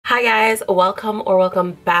Hi guys,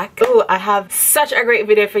 welcome back. Oh, I have such a great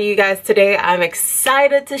video for you guys today. I'm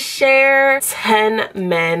excited to share 10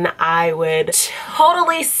 men I would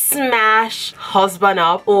totally smash, husband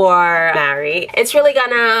up, or marry. It's really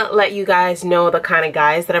gonna let you guys know the kind of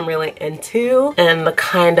guys that I'm really into and the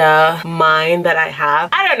kind of mind that I have.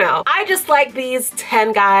 I don't know. I just like these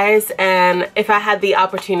 10 guys, and if I had the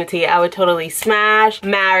opportunity, I would totally smash,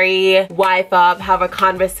 marry, wife up, have a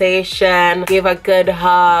conversation, give a good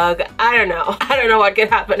hug. I don't know. I don't know what could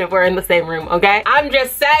happen if we're in the same room, okay? I'm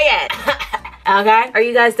just saying. Okay? Are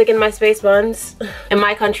you guys digging my space buns? In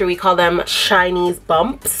my country, we call them Chinese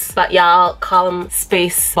bumps, but y'all call them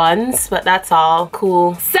space buns, but that's all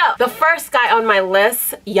cool. So, the first guy on my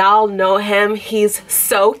list, y'all know him. He's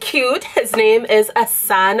so cute. His name is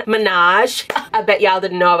Hassan Minaj. I bet y'all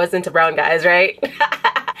didn't know I was into brown guys, right?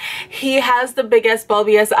 He has the biggest,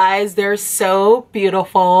 bulbiest eyes. They're so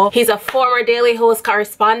beautiful. He's a former Daily Host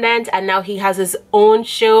correspondent, and now he has his own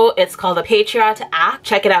show. It's called The Patriot Act.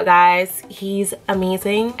 Check it out, guys. He's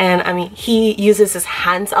amazing. And I mean, he uses his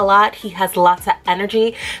hands a lot. He has lots of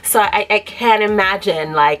energy. So I can't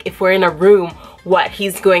imagine, like, if we're in a room, what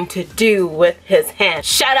he's going to do with his hands.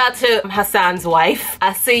 Shout out to Hassan's wife.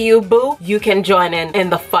 I see you, boo. You can join in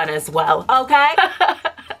the fun as well, okay?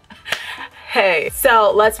 Hey,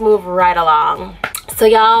 so let's move right along. So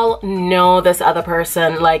y'all know this other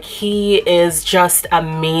person, like, he is just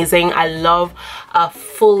amazing. I love a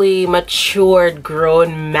fully matured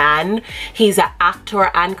grown man. He's an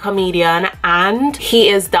actor and comedian, and he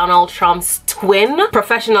is Donald Trump's twin,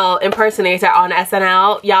 professional impersonator on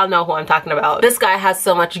SNL. Y'all know who I'm talking about. This guy has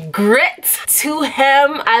so much grit to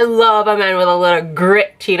him. I love a man with a little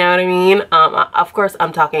grit, you know what I mean? Of course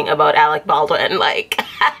I'm talking about Alec Baldwin, like,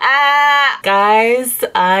 guys,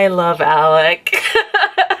 I love Alec.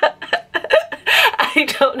 I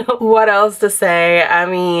don't know what else to say. I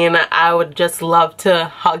mean, I would just love to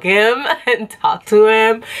hug him and talk to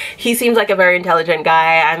him. He seems like a very intelligent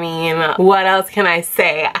guy. I mean, what else can I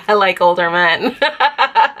say? I like older men.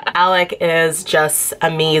 Alec is just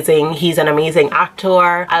amazing. He's an amazing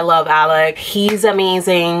actor. I love Alec. He's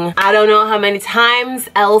amazing. I don't know how many times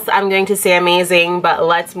else I'm going to say amazing, but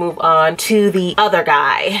let's move on to the other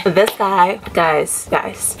guy. This guy,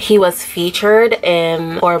 guys, he was featured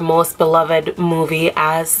in our most beloved movie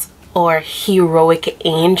as our heroic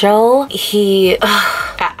angel.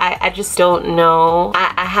 I just don't know.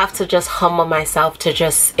 I have to just humble myself to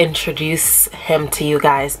just introduce him to you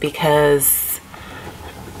guys, because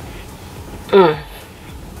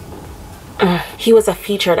he was a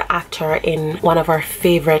featured actor in one of our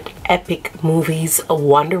favorite epic movies,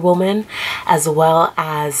 Wonder Woman, as well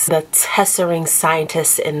as the tesseract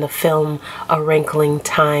scientist in the film A Wrinkle in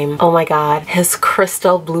Time. Oh my god, his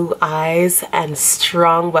crystal blue eyes and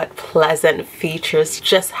strong but pleasant features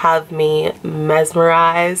just have me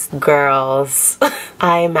mesmerized. Girls,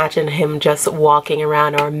 I imagine him just walking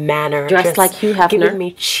around our manor dressed like Hugh Hefner, giving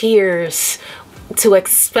me cheers to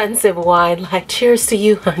expensive wine, like, cheers to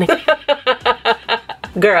you, honey.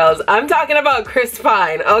 Girls, I'm talking about Chris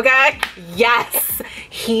Pine, okay? Yes,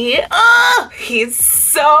 he's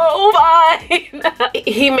so fine.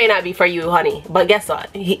 He may not be for you, honey, but guess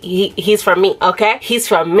what? He's for me, okay? He's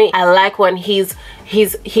for me. I like when he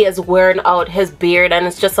has wearing out his beard and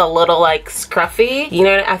it's just a little like scruffy. You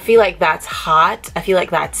know, I feel like that's hot. I feel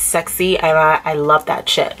like that's sexy, and I love that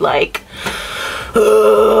shit. Like,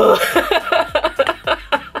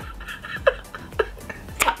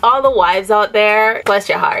 all the wives out there, bless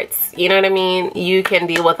your hearts. You know what I mean? You can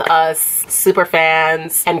deal with us super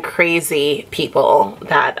fans and crazy people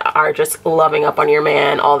that are just loving up on your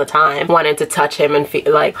man all the time, wanting to touch him and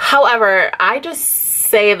feel like. However, I just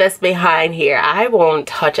say this behind here, I won't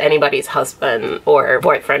touch anybody's husband or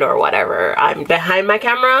boyfriend or whatever. I'm behind my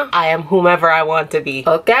camera. I am whomever I want to be,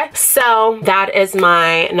 okay? So that is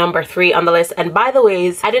my number 3 on the list. And by the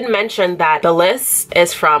way, I didn't mention that the list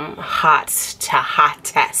is from hot to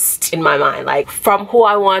hottest in my mind, like from who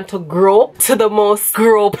I want to grope to the most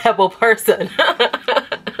gropable person.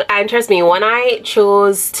 And trust me, when I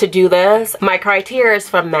chose to do this, my criteria is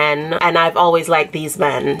for men, and I've always liked these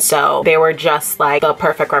men, so they were just like the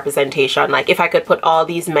perfect representation. Like, if I could put all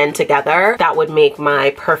these men together, that would make my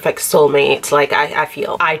perfect soulmate. Like,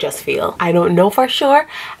 I just feel. I don't know for sure,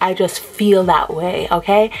 I just feel that way,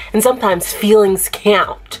 okay? And sometimes feelings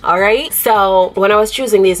count, all right? So when I was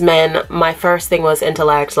choosing these men, my first thing was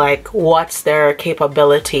intellect. Like, what's their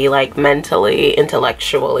capability, like mentally,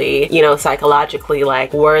 intellectually, you know, psychologically,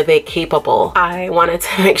 like, were were they capable? I wanted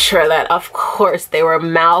to make sure that, of course, they were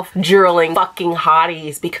mouth-drooling fucking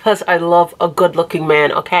hotties because I love a good-looking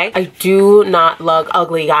man, okay? I do not love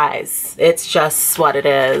ugly guys. It's just what it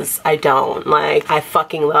is. I don't. Like, I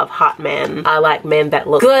fucking love hot men. I like men that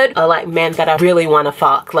look good. I like men that I really want to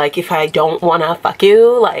fuck. Like, if I don't want to fuck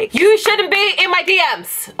you, like, you shouldn't be in my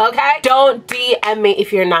DMs, okay? Don't DM me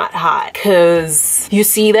if you're not hot, because you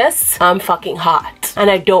see this? I'm fucking hot. And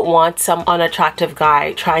I don't want some unattractive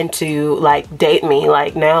guy trying to, like, date me.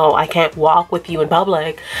 Like, no, I can't walk with you in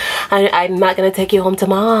public. I'm not gonna take you home to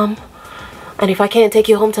mom. And if I can't take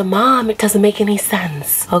you home to mom, it doesn't make any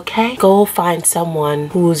sense, okay? Go find someone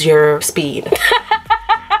who's your speed.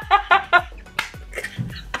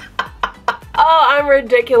 Oh, I'm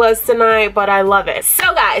ridiculous tonight, but I love it.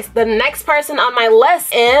 So guys, the next person on my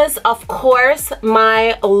list is, of course,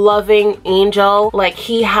 my loving angel. Like,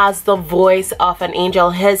 he has the voice of an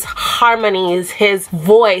angel. His harmonies, his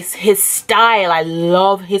voice, his style. I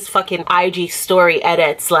love his fucking IG story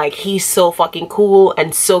edits. Like, he's so fucking cool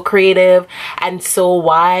and so creative and so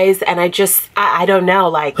wise. And I don't know,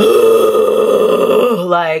 like,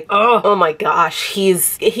 like, oh my gosh,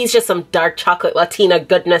 he's just some dark chocolate Latina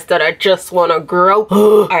goodness that I just want to grope.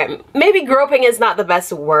 Alright, maybe groping is not the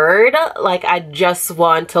best word. Like, I just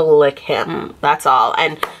want to lick him. That's all.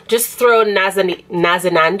 And just throw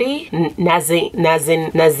Nazinandi.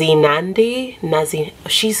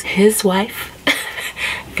 She's his wife.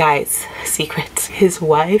 Guys, secret. His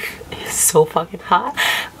wife is so fucking hot.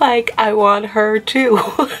 Like, I want her too.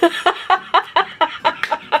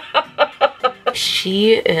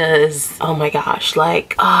 She is, oh my gosh,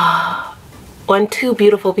 like, when two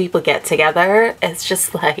beautiful people get together, it's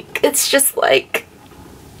just like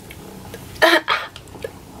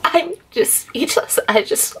I'm just speechless. I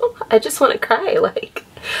just want to cry. Like,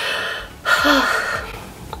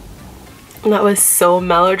 that was so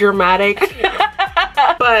melodramatic.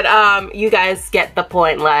 But you guys get the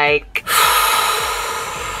point. Like,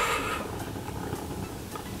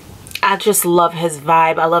 I just love his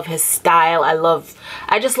vibe. I love his style.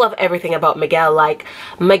 I just love everything about Miguel. Like,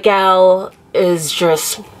 Miguel is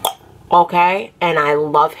just okay, and I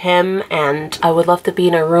love him, and I would love to be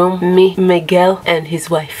in a room, me, Miguel, and his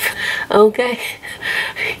wife. Okay?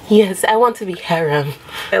 Yes, I want to be harem.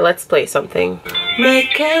 Okay, let's play something.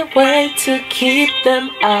 Make a way to keep them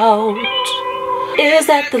out. Is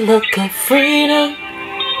that the look of freedom?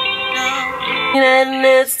 And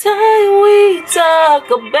it's time we talk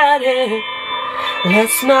about it.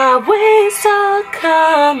 Let's not waste our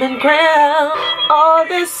common ground. All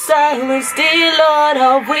this silence, dear Lord,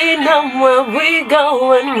 all we know where we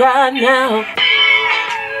going right now.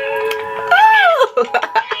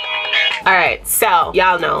 Alright, so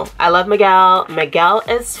y'all know I love Miguel. Miguel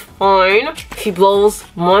is fine. He blows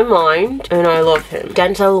my mind and I love him.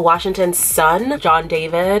 Denzel Washington's son, John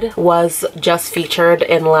David, was just featured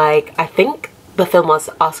in, like, I think the film was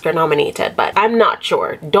Oscar nominated, but I'm not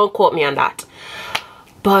sure. Don't quote me on that.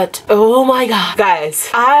 But oh my god, guys,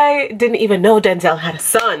 I didn't even know Denzel had a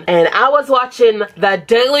son, and I was watching The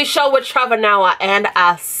Daily Show with Trevor Noah and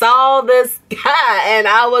I saw this guy and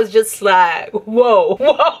I was just like, whoa,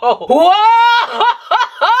 whoa, whoa.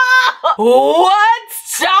 What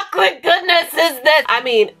chocolate goodness is this? I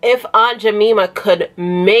mean, if Aunt Jemima could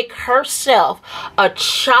make herself a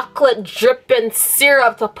chocolate dripping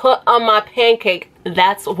syrup to put on my pancake,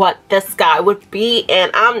 that's what this guy would be.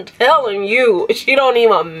 And I'm telling you, she don't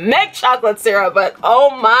even make chocolate syrup, but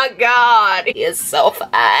oh my god, he is so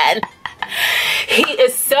fine. He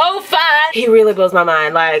is so fine. He really blows my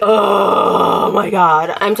mind. Like, oh my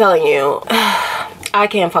god, I'm telling you, I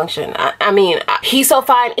can't function. I mean, he's so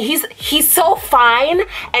fine. He's so fine,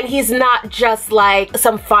 and he's not just like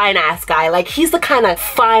some fine ass guy. Like, he's the kind of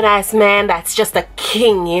fine ass man that's just a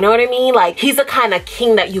king, you know what I mean? Like, he's the kind of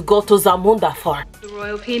king that you go to Zamunda for. The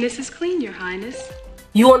royal penis is clean, Your Highness.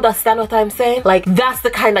 You understand what I'm saying? Like, that's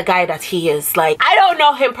the kind of guy that he is. Like, I don't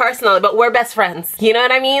know him personally, but we're best friends. You know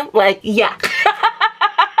what I mean? Like, yeah.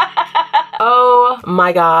 Oh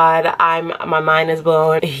my god, my mind is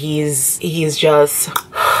blown. He's just,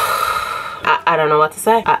 I don't know what to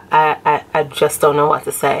say. I just don't know what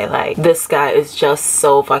to say. Like, this guy is just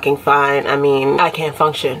so fucking fine. I mean, I can't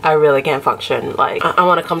function. I really can't function. Like, I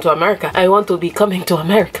want to come to America. I want to be coming to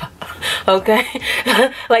America. Okay?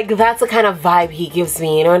 Like, that's the kind of vibe he gives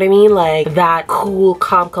me, you know what I mean? Like, that cool,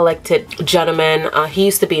 calm, collected gentleman. He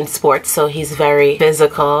used to be in sports, so he's very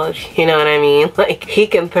physical, you know what I mean? Like, he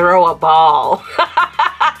can throw a ball.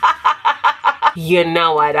 You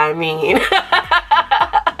know what I mean?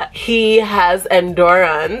 He has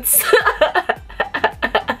endurance.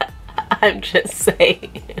 I'm just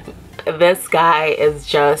saying. This guy is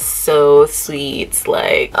just so sweet,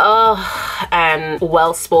 like, oh, and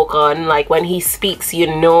well spoken. Like when he speaks, you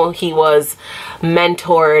know he was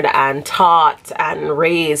mentored and taught and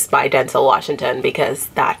raised by Denzel Washington, because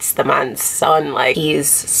that's the man's son. Like, he's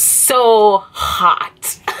so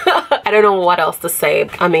hot. I don't know what else to say.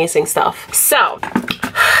 Amazing stuff. So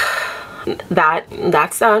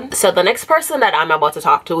that's done. So the next person that I'm about to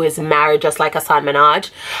talk to is married just like Hassan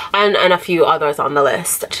Minhaj, and a few others on the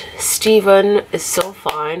list. Steven is so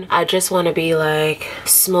fine. I just want to be like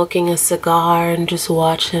smoking a cigar and just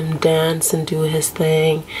watch him dance and do his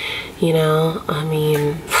thing, you know. I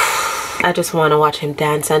mean, I just want to watch him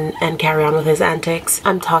dance and carry on with his antics.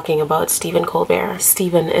 I'm talking about Stephen Colbert.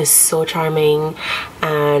 Stephen is so charming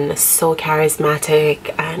and so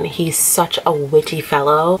charismatic, and he's such a witty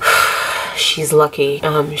fellow. She's lucky.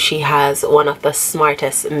 She has one of the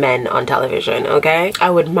smartest men on television, okay? I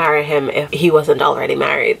would marry him if he wasn't already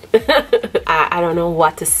married. I don't know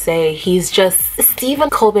what to say. He's just, Stephen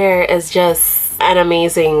Colbert is just an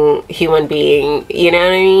amazing human being, you know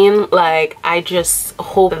what I mean? Like, I just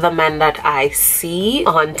hope the man that I see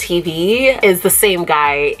on TV is the same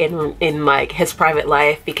guy in like his private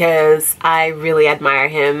life, because I really admire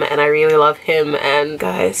him and I really love him. And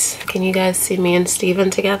guys, can you guys see me and Steven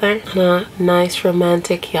together on a nice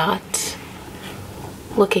romantic yacht,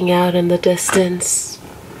 looking out in the distance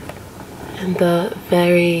in the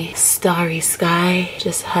very starry sky,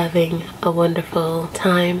 just having a wonderful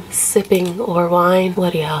time sipping our wine?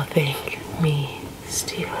 What do y'all think? Me,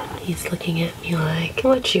 Steven, he's looking at me like,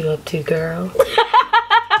 what you up to, girl?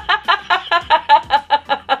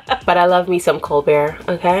 But I love me some Colbert,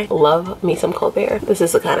 okay? Love me some Colbert. This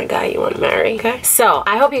is the kind of guy you want to marry, okay? So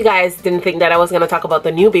I hope you guys didn't think that I was gonna talk about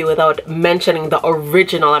the newbie without mentioning the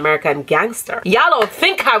original American Gangster. Y'all don't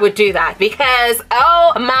think I would do that, because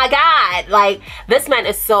oh my god, like, this man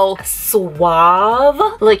is so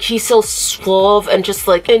suave. Like, he's so suave and just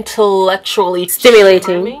like intellectually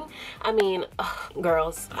stimulating. Charming. I mean, ugh,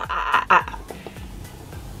 girls,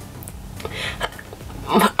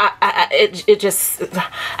 it just,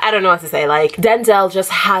 I don't know what to say. Like, Denzel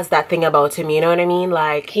just has that thing about him, you know what I mean?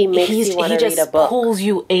 Like, he just pulls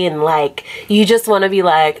you in. Like, you just want to be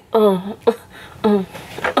like, okay.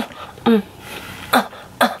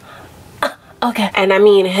 And I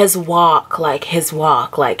mean, his walk, like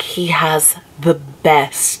he has the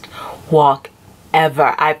best walk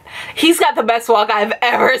ever. He's got the best walk I've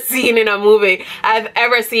ever seen in a movie, I've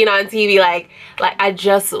ever seen on TV. Like I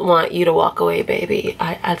just want you to walk away, baby.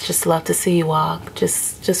 I just love to see you walk.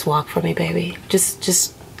 Just walk for me, baby.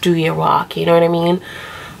 Just do your walk, you know what I mean?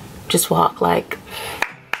 Just walk. Like,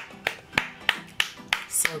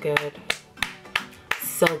 so good.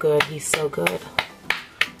 So good. He's so good.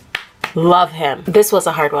 Love him. This was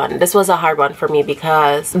a hard one. This was a hard one for me,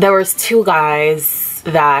 because there was two guys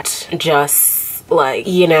that just, like,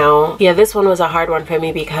 you know, yeah, this one was a hard one for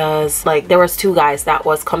me, because like there was two guys that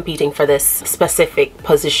was competing for this specific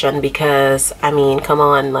position. Because I mean, come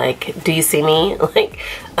on, like, do you see me? Like,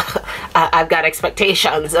 I've got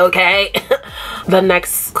expectations, okay? The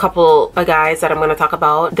next couple of guys that I'm gonna talk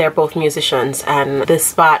about, they're both musicians, and this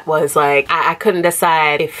spot was like, I couldn't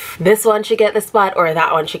decide if this one should get the spot or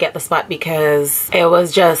that one should get the spot, because it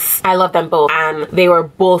was just, I love them both, and they were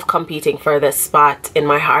both competing for this spot in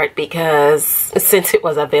my heart, because since it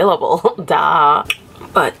was available, duh.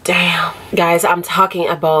 But damn, guys, I'm talking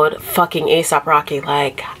about fucking A$AP Rocky.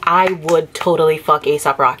 Like, I would totally fuck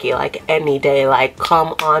A$AP Rocky, like, any day. Like,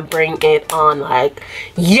 come on, bring it on. Like,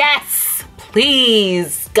 yes,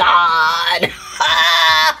 please, God.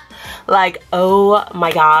 Like, oh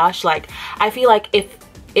my gosh. Like, I feel like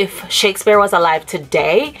if Shakespeare was alive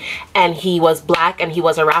today and he was black and he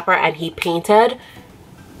was a rapper and he painted,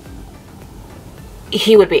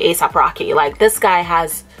 he would be A$AP Rocky. Like, this guy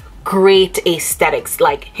has great aesthetics,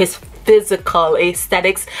 like his physical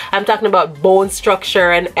aesthetics. I'm talking about bone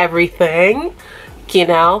structure and everything, you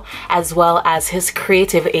know, as well as his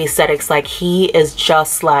creative aesthetics. Like, he is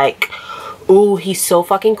just like, ooh, he's so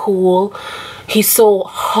fucking cool. He's so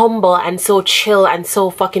humble and so chill and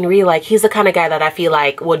so fucking real. Like, he's the kind of guy that I feel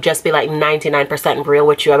like would just be like 99% real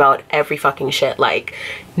with you about every fucking shit. Like,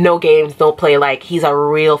 no games, no play. Like, he's a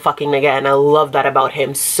real fucking nigga, and I love that about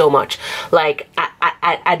him so much. Like,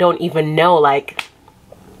 I don't even know, like,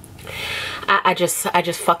 I just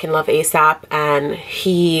fucking love A$AP, and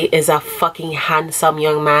he is a fucking handsome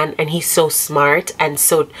young man, and he's so smart, and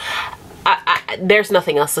so there's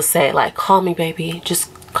nothing else to say. Like, call me, baby, just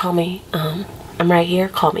call me. I'm right here,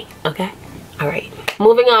 call me, okay? All right.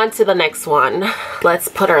 moving on to the next one. Let's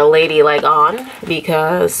put our lady leg on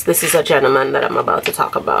because this is a gentleman that I'm about to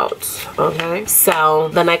talk about. Okay, so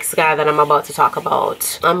the next guy that I'm about to talk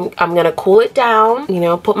about, I'm gonna cool it down, you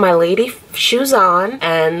know, put my lady shoes on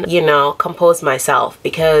and, you know, compose myself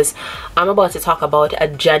because I'm about to talk about a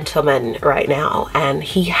gentleman right now, and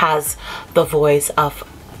he has the voice of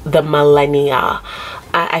the millennia.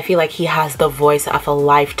 I feel like he has the voice of a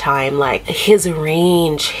lifetime. Like his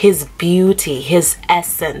range, his beauty, his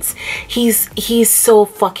essence, he's so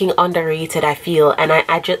fucking underrated, I feel. And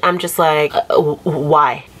I'm just like,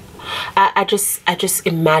 why? I just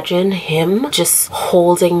imagine him just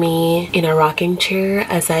holding me in a rocking chair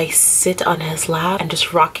as I sit on his lap and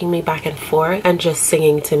just rocking me back and forth and just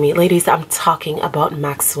singing to me. Ladies, I'm talking about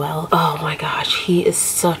Maxwell. Oh my gosh, he is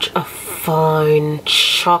such a fine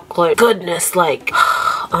chocolate goodness. Like,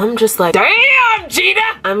 I'm just like, damn, Gina!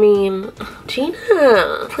 I mean,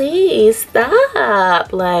 Gina, please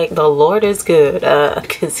stop. Like, the Lord is good,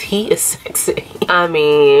 because he is sexy. I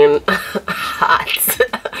mean, hot.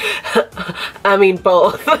 I mean,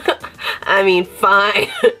 both. I mean, fine.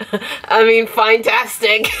 I mean,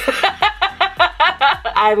 fantastic.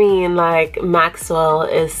 I mean, like, Maxwell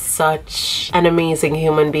is such an amazing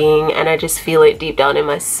human being, and I just feel it deep down in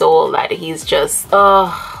my soul that he's just,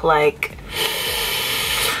 oh, like,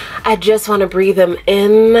 I just want to breathe him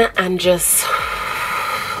in and just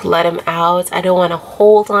let him out. I don't want to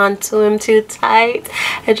hold on to him too tight.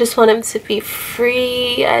 I just want him to be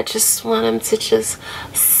free. I just want him to just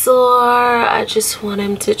soar. I just want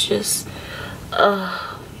him to just,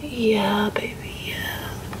 yeah, baby, yeah.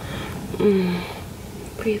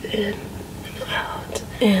 Breathe in and out,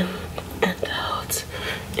 in and out,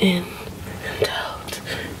 in and out,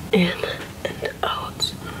 in and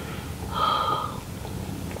out.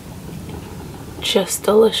 Just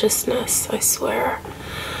deliciousness, I swear.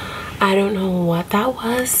 I don't know what that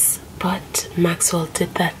was, but Maxwell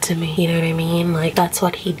did that to me. You know what I mean? Like, that's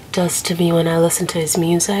what he does to me when I listen to his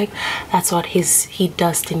music. That's what he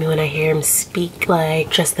does to me when I hear him speak. Like,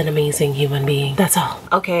 just an amazing human being. That's all.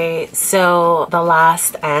 Okay, so the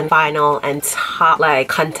last and final and top, like,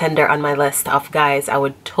 contender on my list of guys I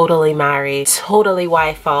would totally marry, totally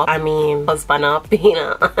wife up, I mean, husband up, you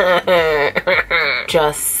know.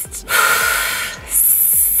 Just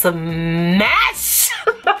smash.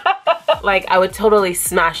 Like, I would totally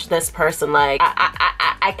smash this person. Like,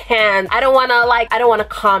 I can't, I don't want to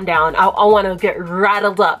calm down. I want to get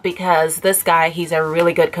rattled up because this guy, he's a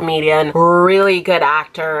really good comedian, really good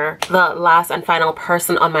actor. The last and final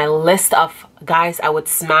person on my list of guys I would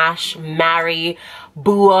smash, marry,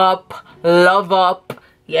 boo up, love up,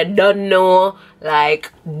 you don't know,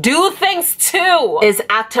 like, do things too, is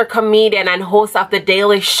actor, comedian, and host of The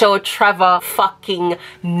Daily Show, Trevor fucking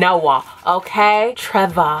Noah. Okay?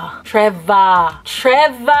 Trevor. Hey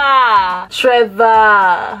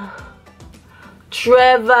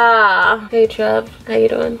Trev, how you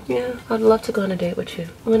doing? Yeah, I'd love to go on a date with you.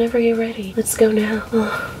 Whenever you're ready. Let's go now.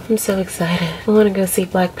 Oh, I'm so excited. I want to go see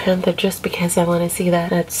Black Panther just because I want to see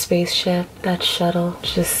that spaceship, that shuttle,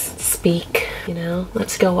 just speak, you know?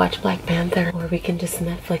 Let's go watch Black Panther, or we can just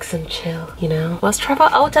Netflix and chill, you know? Was Trevor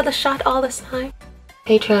out of the shot all this time?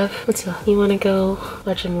 Hey Trev, what's up? You wanna go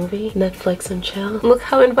watch a movie? Netflix and chill? Look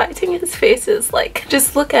how inviting his face is. Like,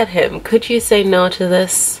 just look at him. Could you say no to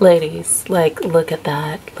this? Ladies, like, look at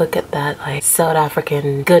that. Look at that, like, South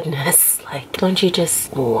African goodness. Like, don't you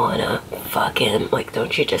just wanna fucking, like,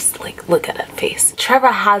 don't you just, like, look at that face? Trevor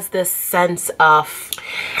has this sense of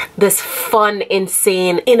this fun,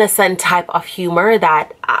 insane, innocent type of humor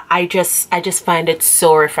that I just find it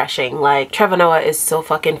so refreshing. Like, Trevor Noah is so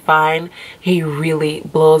fucking fine. He really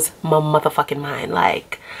blows my motherfucking mind.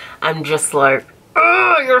 Like, I'm just like,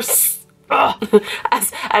 oh, you're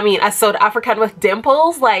as South African with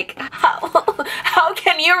dimples, like, how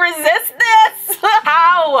can you resist this?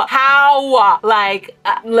 How? Like,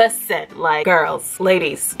 listen, like, girls,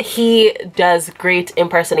 ladies, he does great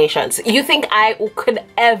impersonations. You think I could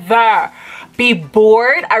ever be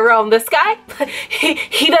bored around this guy?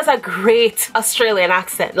 He does a great Australian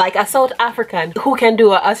accent. Like, a South African who can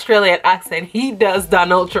do an Australian accent, he does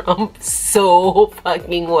Donald Trump so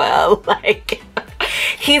fucking well. Like,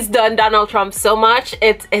 he's done Donald Trump so much,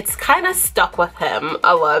 it's kind of stuck with him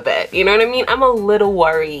a little bit. You know what I mean? I'm a little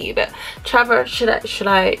worried. Trevor, should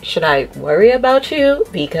I worry about you?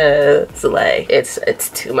 Because, like, it's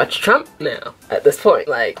too much Trump now. at this point.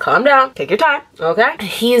 Like, calm down, take your time, okay?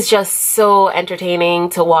 He's just so entertaining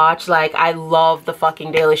to watch. Like, I love the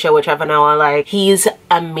fucking Daily Show with Trevor Noah. Like, he's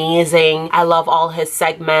amazing. I love all his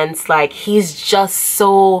segments. Like, he's just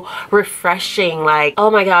so refreshing. Like, oh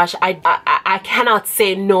my gosh, I cannot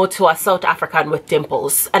say no to a South African with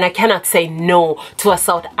dimples, and I cannot say no to a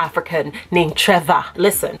South African named Trevor.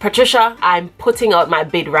 Listen, Patricia, I'm putting out my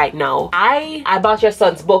bid right now. I bought your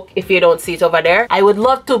son's book. If you don't see it over there, I would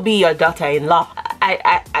love to be your daughter-in-law.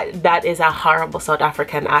 That is a horrible South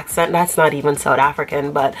African accent. That's not even South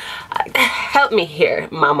African, but help me here,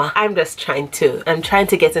 mama. I'm trying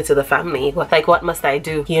to get into the family. Like, what must I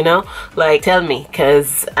do, you know? Like, tell me,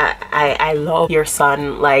 because I love your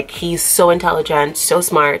son. Like, he's so intelligent, so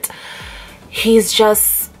smart. He's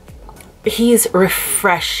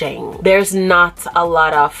refreshing. There's not a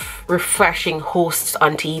lot of refreshing hosts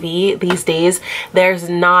on TV these days. There's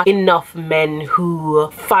not enough men who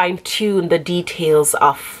fine-tune the details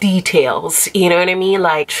of details. You know what I mean?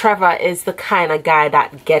 Like, Trevor is the kind of guy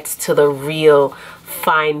that gets to the real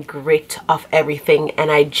fine grit of everything, and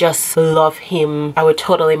I just love him. I would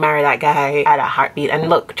totally marry that guy at a heartbeat. And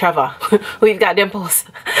look, Trevor, we've got dimples.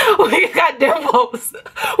 We've got dimples.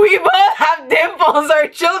 We both have dimples. Our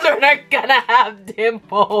children are gonna have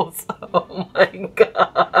dimples. Oh my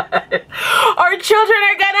god. Our children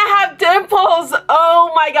are gonna have dimples.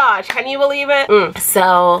 Oh my gosh. Can you believe it?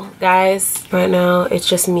 So guys, right now it's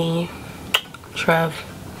just me, Trev,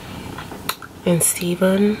 and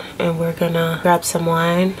Steven, and we're gonna grab some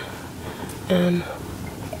wine and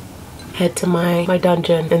head to my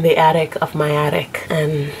dungeon in the attic of my attic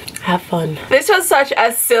and have fun. This was such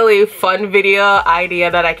a silly, fun video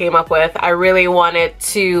idea that I came up with. I really wanted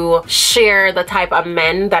to share the type of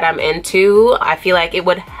men that I'm into. I feel like it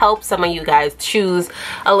would help some of you guys choose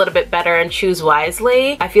a little bit better and choose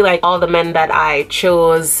wisely. I feel like all the men that I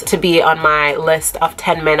chose to be on my list of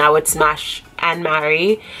 10 men I would smash and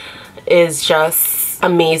marry is just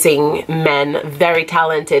amazing men, very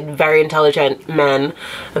talented, very intelligent men,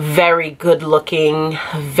 very good looking,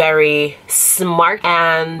 very smart,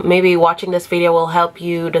 and maybe watching this video will help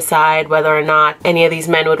you decide whether or not any of these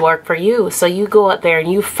men would work for you. So you go out there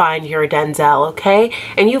and you find your Denzel, okay?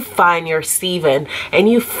 And you find your Steven, and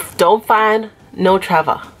you don't find no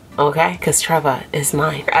Trevor. Okay, because Trevor is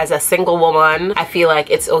mine. As a single woman, I feel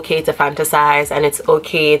like it's okay to fantasize, and it's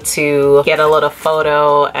okay to get a little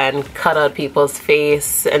photo and cut out people's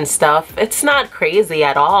face and stuff. It's not crazy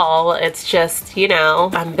at all. It's just, you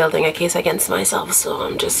know, I'm building a case against myself, so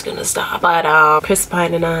I'm just gonna stop. But Chris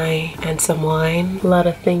Pine and I and some wine, a lot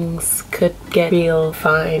of things could get real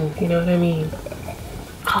fine, you know what I mean?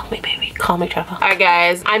 Call me, baby. Call me, Trevor. Alright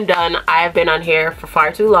guys, I'm done. I've been on here for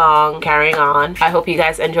far too long, carrying on. I hope you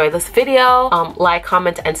guys enjoyed this video. Like,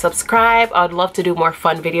 comment, and subscribe. I would love to do more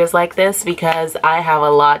fun videos like this because I have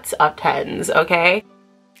a lot of 10s, okay?